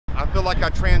feel like I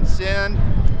transcend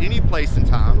any place and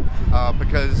time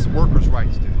because workers'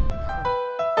 rights do.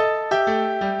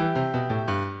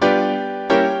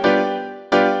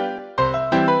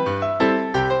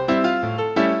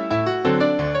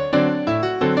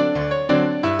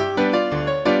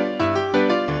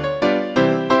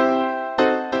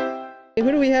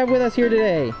 Who do we have with us here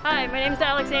today? Hi, my name is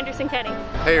Alex Anderson-Kenny.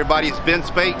 Hey everybody, it's Ben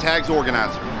Spate, TAG's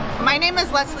organizer. My name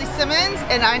is Leslie Simmons,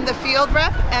 and I'm the field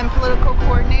rep and political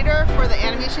coordinator for the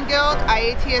Animation Guild,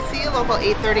 IATSE Local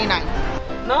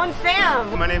 839. Known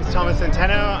Sam. My name is Thomas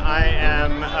Centeno. I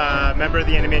am a member of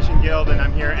the Animation Guild, and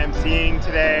I'm here emceeing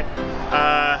today,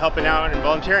 helping out and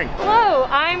volunteering. Hello,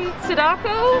 I'm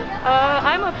Sadako.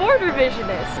 I'm a board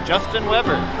revisionist. Justin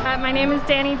Weber. My name is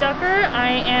Danny Ducker. I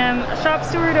am a shop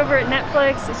steward over at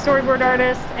Netflix, a storyboard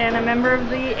artist, and a member of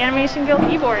the Animation Guild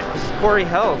e-board. Corey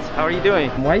Hells, how are you doing?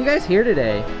 Why are you guys here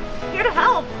today? Here to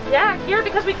help. Yeah, here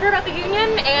because we care about the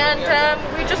union and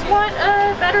we just want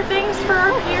better things for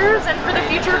our peers and for the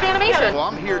future of animation. Well,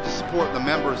 I'm here to support the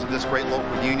members of this great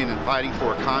local union and fighting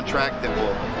for a contract that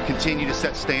will continue to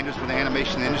set standards for the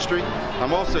animation industry.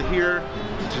 I'm also here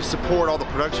to support all the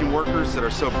production workers that are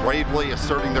so bravely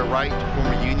asserting their right to form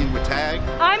a union with TAG.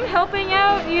 I'm helping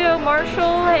out,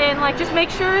 Marshall, and just make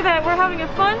sure that we're having a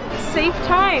fun, safe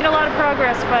time. A lot of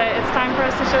progress, but it's time for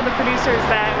us to show the producers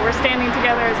that we're standing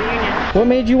together as a union. What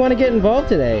made you want to get involved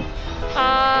today?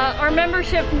 Our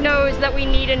membership knows that we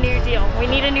need a new deal. We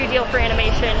need a new deal for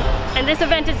animation. And this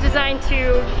event is designed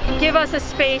to give us a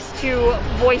space to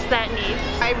voice that need.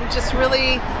 I just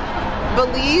really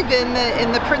believe in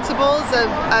the principles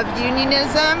of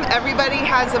unionism. Everybody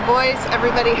has a voice,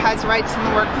 everybody has rights in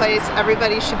the workplace,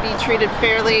 everybody should be treated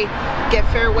fairly, get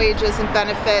fair wages and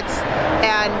benefits,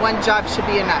 and one job should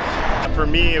be enough. For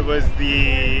me, it was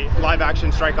the live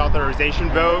action strike authorization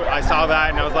vote. I saw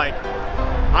that and I was like,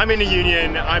 I'm in a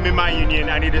union, I'm in my union,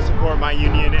 I need to support my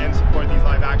union and support these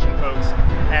live action folks.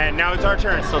 And now it's our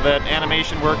turn. So that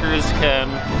animation workers can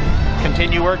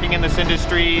continue working in this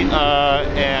industry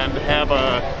and have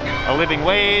a living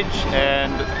wage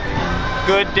and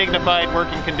good dignified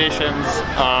working conditions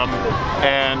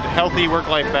and healthy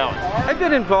work-life balance. I've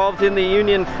been involved in the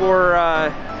union for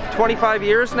 25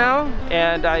 years now,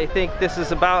 and I think this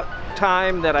is about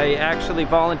time that I actually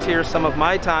volunteer some of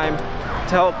my time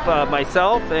to help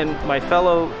myself and my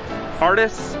fellow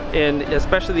artists, and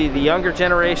especially the younger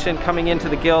generation coming into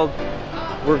the guild.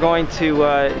 We're going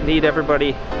to need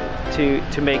everybody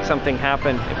to make something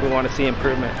happen if we want to see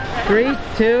improvement. 3,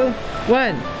 2,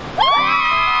 1.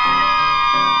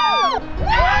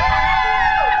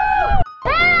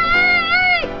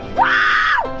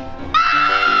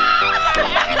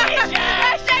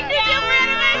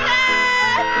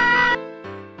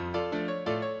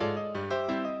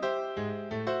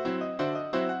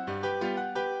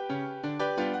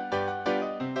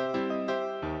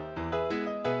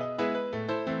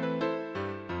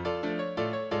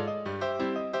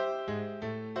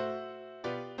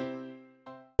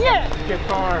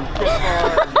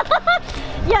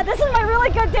 Yeah, this is my really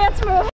good dance move.